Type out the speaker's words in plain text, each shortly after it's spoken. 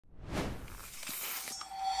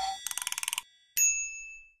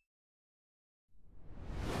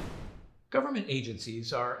Government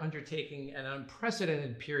agencies are undertaking an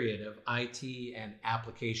unprecedented period of IT and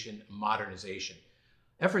application modernization.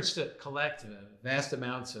 Efforts to collect vast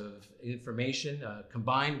amounts of information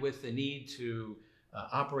combined with the need to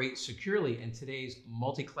operate securely in today's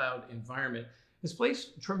multi-cloud environment has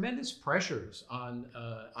placed tremendous pressures on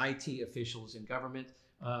IT officials in government,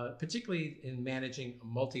 particularly in managing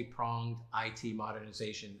multi-pronged IT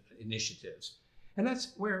modernization initiatives. And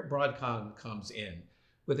that's where Broadcom comes in.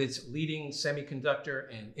 With its leading semiconductor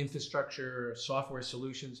and infrastructure software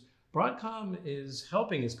solutions, Broadcom is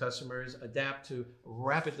helping its customers adapt to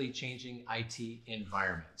rapidly changing IT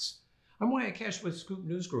environments. I'm Wyatt Cash with Scoop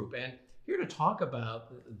News Group, and here to talk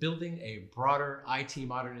about building a broader IT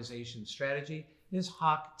modernization strategy is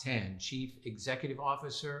Hock, Chief Executive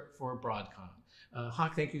Officer for Broadcom.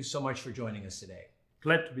 Hock, thank you so much for joining us today.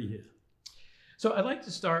 Glad to be here. So I'd like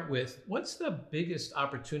to start with, what's the biggest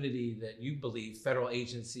opportunity that you believe federal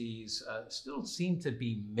agencies still seem to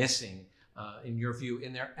be missing, in your view,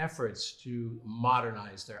 in their efforts to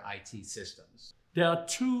modernize their IT systems? There are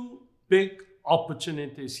two big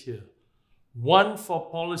opportunities here. One for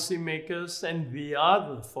policymakers and the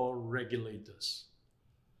other for regulators.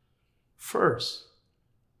 First,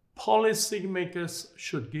 policymakers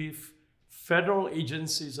should give federal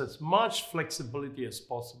agencies as much flexibility as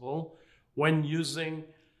possible when using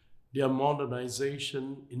their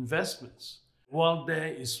modernization investments. While there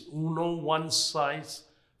is no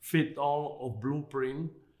one-size-fits-all of blueprint,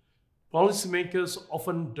 policymakers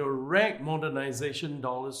often direct modernization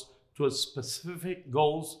dollars to specific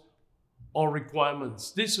goals or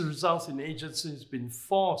requirements. This results in agencies being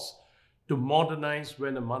forced to modernize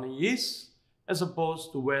where the money is, as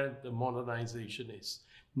opposed to where the modernization is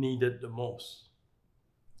needed the most.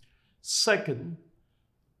 Second,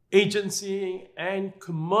 agency and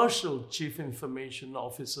commercial chief information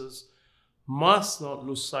officers must not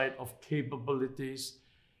lose sight of capabilities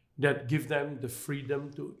that give them the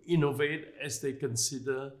freedom to innovate as they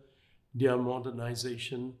consider their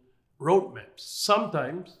modernization roadmaps.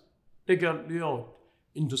 Sometimes they get lured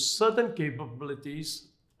into certain capabilities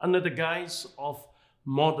under the guise of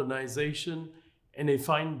modernization, and they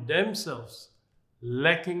find themselves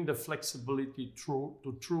lacking the flexibility to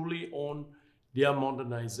truly own their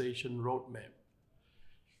modernization roadmap.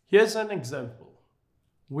 Here's an example.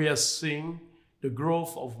 We are seeing the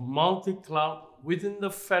growth of multi-cloud within the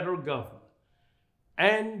federal government,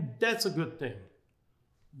 and that's a good thing.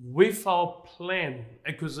 With our planned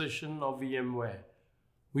acquisition of VMware,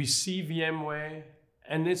 we see VMware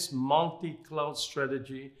and its multi-cloud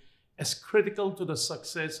strategy as critical to the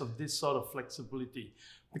success of this sort of flexibility,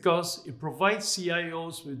 because it provides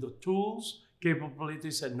CIOs with the tools,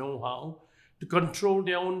 capabilities, and know-how to control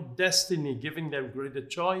their own destiny, giving them greater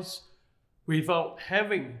choice without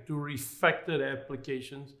having to refactor the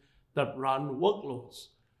applications that run workloads.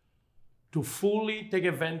 To fully take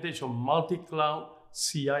advantage of multi-cloud,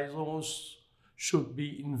 CIOs should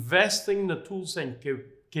be investing in the tools and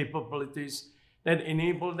capabilities that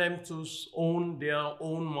enable them to own their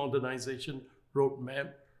own modernization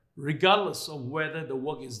roadmap, regardless of whether the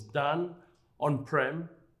work is done on-prem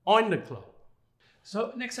or in the cloud.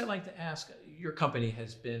 So next, I'd like to ask, your company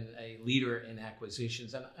has been a leader in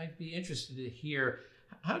acquisitions, and I'd be interested to hear,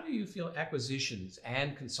 how do you feel acquisitions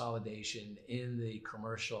and consolidation in the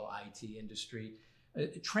commercial IT industry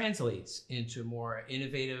translates into more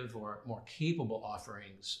innovative or more capable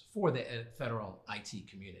offerings for the federal IT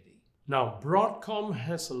community? Now, Broadcom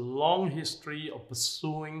has a long history of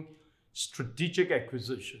pursuing strategic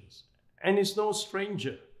acquisitions and is no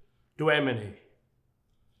stranger to M&A.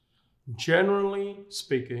 Generally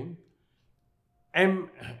speaking,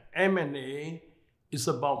 M&A is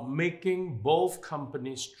about making both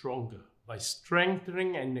companies stronger by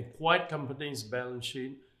strengthening an acquired company's balance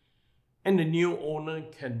sheet, and the new owner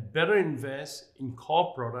can better invest in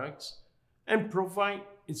core products and provide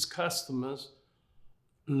its customers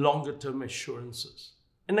longer-term assurances.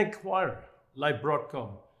 An acquirer like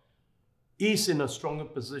Broadcom is in a stronger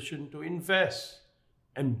position to invest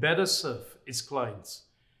and better serve its clients,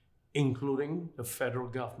 including the federal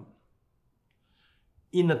government.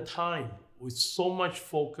 In a time with so much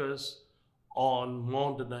focus on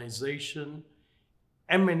modernization,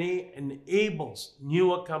 M&A enables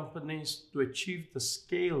newer companies to achieve the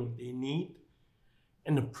scale they need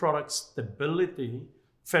and the product stability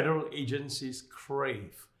federal agencies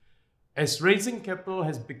crave. As raising capital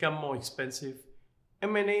has become more expensive,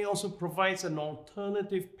 M&A also provides an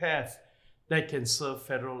alternative path that can serve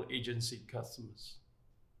federal agency customers.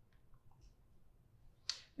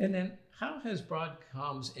 And then, how has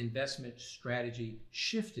Broadcom's investment strategy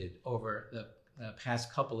shifted over the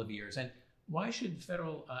past couple of years? And Why should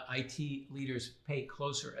federal IT leaders pay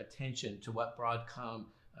closer attention to what Broadcom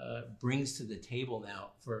brings to the table now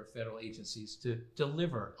for federal agencies to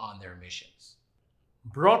deliver on their missions?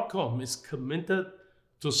 Broadcom is committed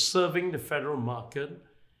to serving the federal market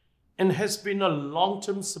and has been a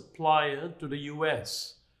long-term supplier to the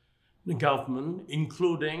US. The government,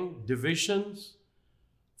 including divisions,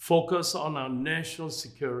 focus on our national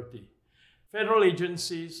security. Federal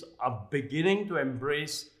agencies are beginning to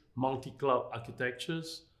embrace multi-cloud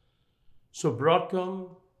architectures, so Broadcom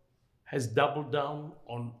has doubled down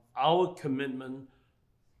on our commitment.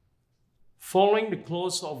 Following the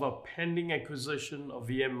close of our pending acquisition of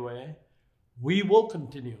VMware, we will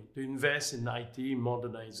continue to invest in IT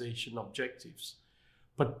modernization objectives,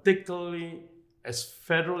 particularly as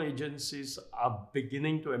federal agencies are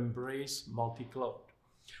beginning to embrace multi-cloud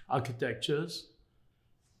architectures.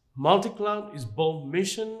 Multi-cloud is both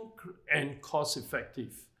mission and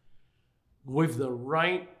cost-effective. With the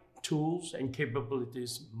right tools and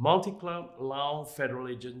capabilities, multi-cloud allows federal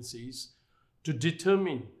agencies to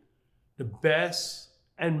determine the best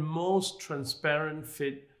and most transparent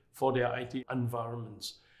fit for their IT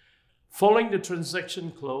environments. Following the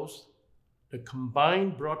transaction close, the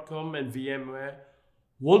combined Broadcom and VMware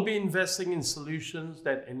will be investing in solutions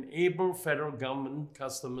that enable federal government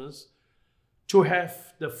customers to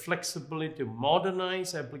have the flexibility to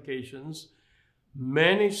modernize applications,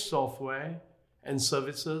 manage software and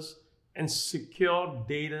services, and secure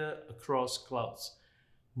data across clouds.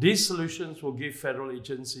 These solutions will give federal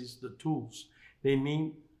agencies the tools they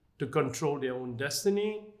need to control their own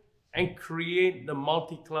destiny and create the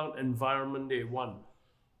multi-cloud environment they want,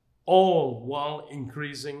 all while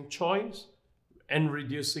increasing choice and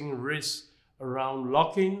reducing risk around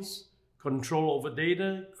lock-ins, control over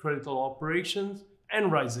data, critical operations,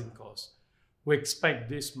 and rising costs. We expect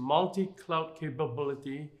this multi-cloud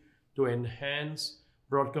capability to enhance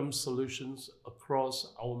Broadcom solutions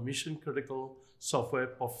across our mission-critical software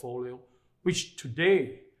portfolio, which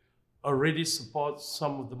today already supports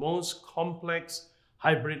some of the most complex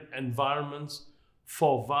hybrid environments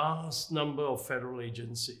for a vast number of federal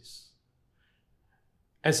agencies.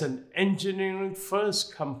 As an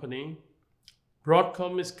engineering-first company,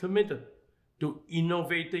 Broadcom is committed to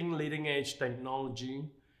innovating leading-edge technology,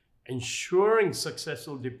 ensuring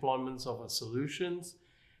successful deployments of our solutions,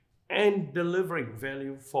 and delivering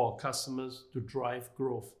value for our customers to drive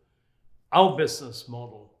growth. Our business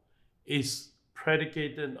model is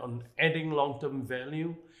predicated on adding long-term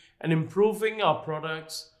value and improving our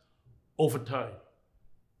products over time.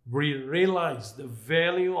 We realize the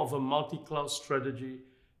value of a multi-cloud strategy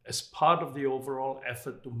as part of the overall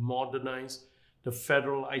effort to modernize the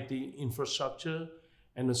federal IT infrastructure,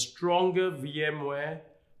 and a stronger VMware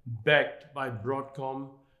backed by Broadcom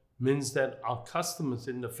means that our customers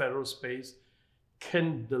in the federal space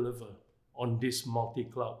can deliver on this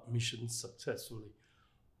multi-cloud mission successfully,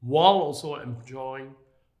 while also enjoying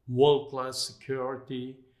world-class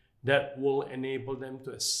security that will enable them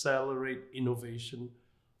to accelerate innovation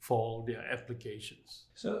for all their applications.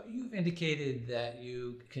 So you've indicated that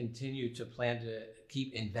you continue to plan to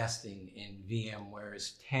keep investing in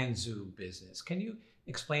VMware's Tanzu business. Can you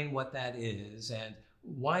explain what that is and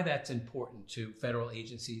why that's important to federal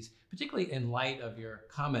agencies, particularly in light of your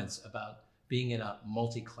comments about being in a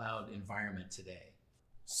multi-cloud environment today?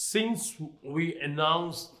 Since we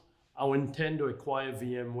announced our intent to acquire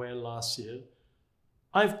VMware last year,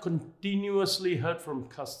 I've continuously heard from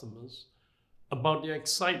customers about their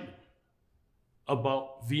excitement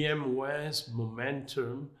about VMware's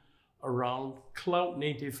momentum around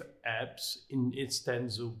cloud-native apps in its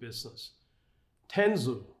Tanzu business.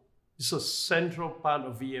 Tanzu is a central part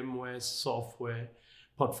of VMware's software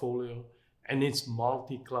portfolio and its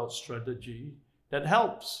multi-cloud strategy that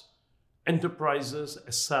helps enterprises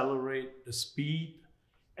accelerate the speed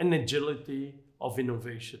and agility of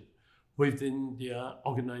innovation within their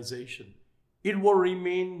organization. It will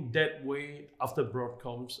remain that way after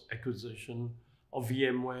Broadcom's acquisition of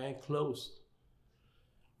VMware closed.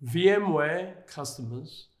 VMware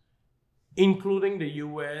customers, including the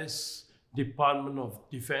US Department of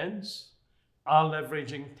Defense, are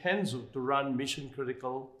leveraging Tanzu to run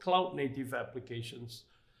mission-critical cloud-native applications.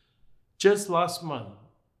 Just last month,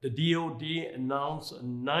 the DoD announced a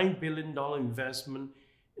 $9 billion investment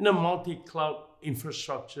in a multi-cloud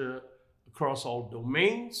infrastructure across all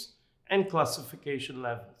domains and classification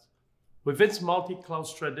levels. With its multi-cloud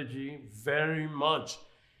strategy very much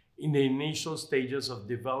in the initial stages of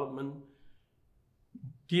development,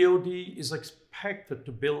 DoD is expected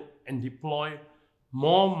to build and deploy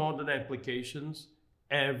more modern applications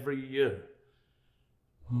every year.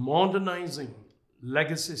 Modernizing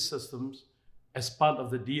legacy systems as part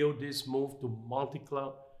of the DoD's move to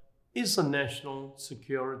multi-cloud is a national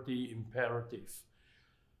security imperative.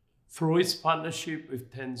 Through its partnership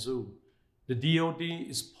with Tanzu, the DoD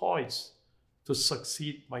is poised to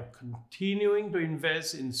succeed by continuing to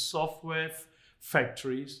invest in software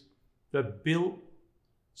factories that build,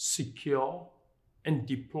 secure, and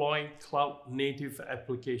deploy cloud-native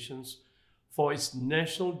applications for its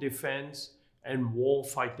national defense and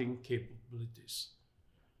war-fighting capabilities.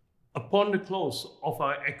 Upon the close of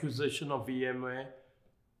our acquisition of VMware,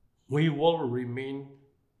 we will remain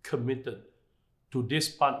committed to this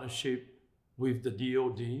partnership with the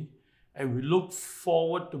DoD, and we look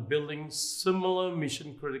forward to building similar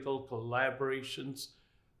mission-critical collaborations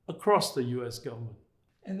across the US government.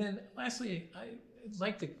 And then lastly, I'd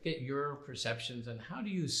like to get your perceptions on how do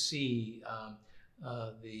you see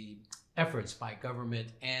the efforts by government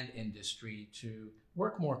and industry to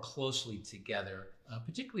work more closely together,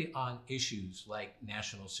 particularly on issues like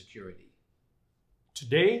national security?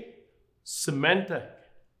 Today, Symantec,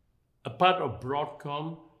 a part of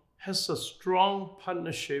Broadcom, has a strong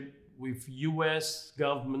partnership with US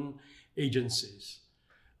government agencies,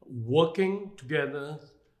 working together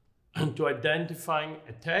to identifying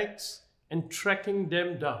attacks and tracking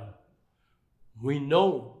them down. We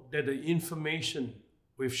know that the information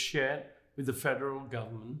we've shared with the federal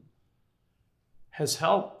government has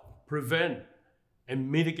helped prevent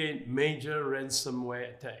and mitigate major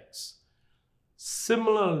ransomware attacks.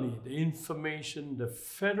 Similarly, the information the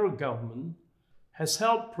federal government has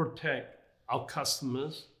helped protect our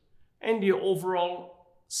customers and the overall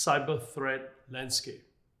cyber threat landscape.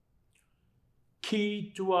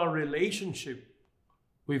 Key to our relationship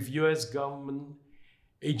with US government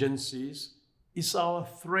agencies is our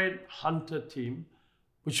threat hunter team,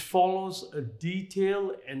 which follows a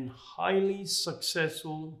detailed and highly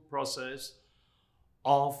successful process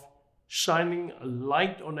of shining a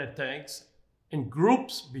light on attacks and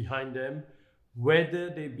groups behind them, whether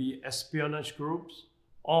they be espionage groups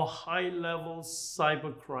or high-level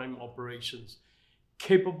cybercrime operations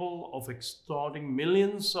capable of extorting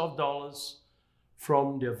millions of dollars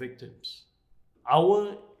from their victims.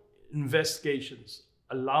 Our investigations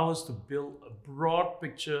allow us to build a broad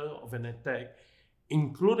picture of an attack,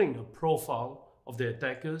 including a profile of the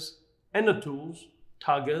attackers and the tools,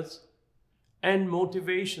 targets, and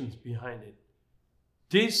motivations behind it.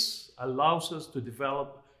 This allows us to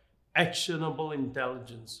develop actionable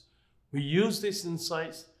intelligence. We use these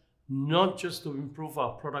insights not just to improve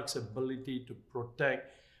our product's ability to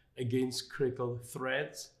protect against critical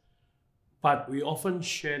threats, but we often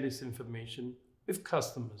share this information with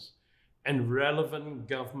customers and relevant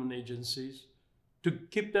government agencies to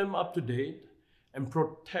keep them up to date and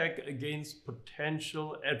protect against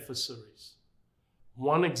potential adversaries.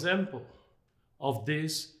 One example of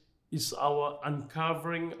this is our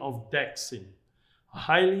uncovering of Dexin, a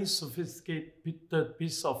highly sophisticated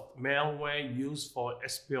piece of malware used for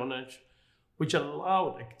espionage, which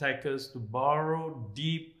allowed attackers to burrow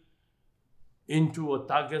deep into a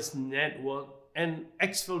target's network and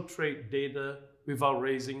exfiltrate data without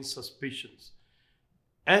raising suspicions.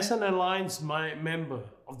 As an alliance member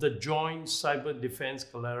of the Joint Cyber Defense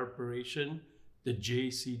Collaboration, the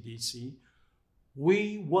JCDC,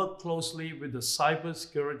 we work closely with the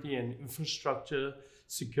Cybersecurity and Infrastructure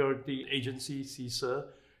Security Agency, CISA,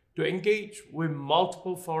 to engage with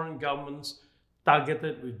multiple foreign governments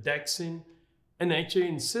targeted with Dexin and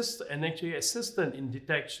actually assist them in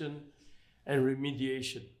detection and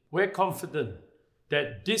remediation. We're confident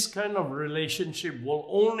that this kind of relationship will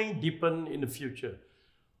only deepen in the future.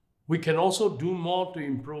 We can also do more to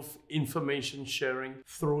improve information sharing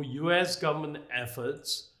through US government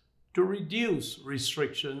efforts to reduce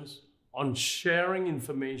restrictions on sharing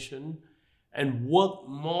information and work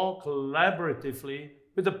more collaboratively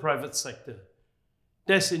with the private sector.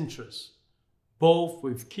 There's interest, both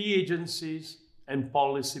with key agencies and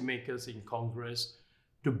policymakers in Congress,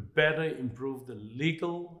 to better improve the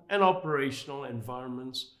legal and operational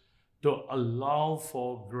environments to allow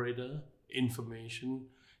for greater information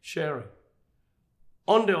sharing.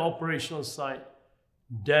 On the operational side,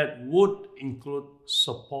 that would include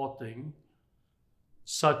supporting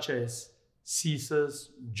such as CISA's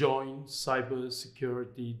Joint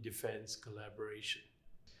Cybersecurity Defense Collaboration.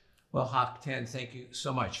 Well, Hock, thank you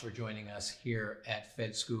so much for joining us here at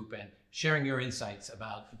FedScoop and sharing your insights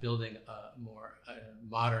about building a more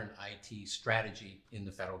modern IT strategy in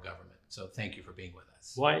the federal government. So thank you for being with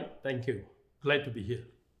us. Why? Thank you. Glad to be here.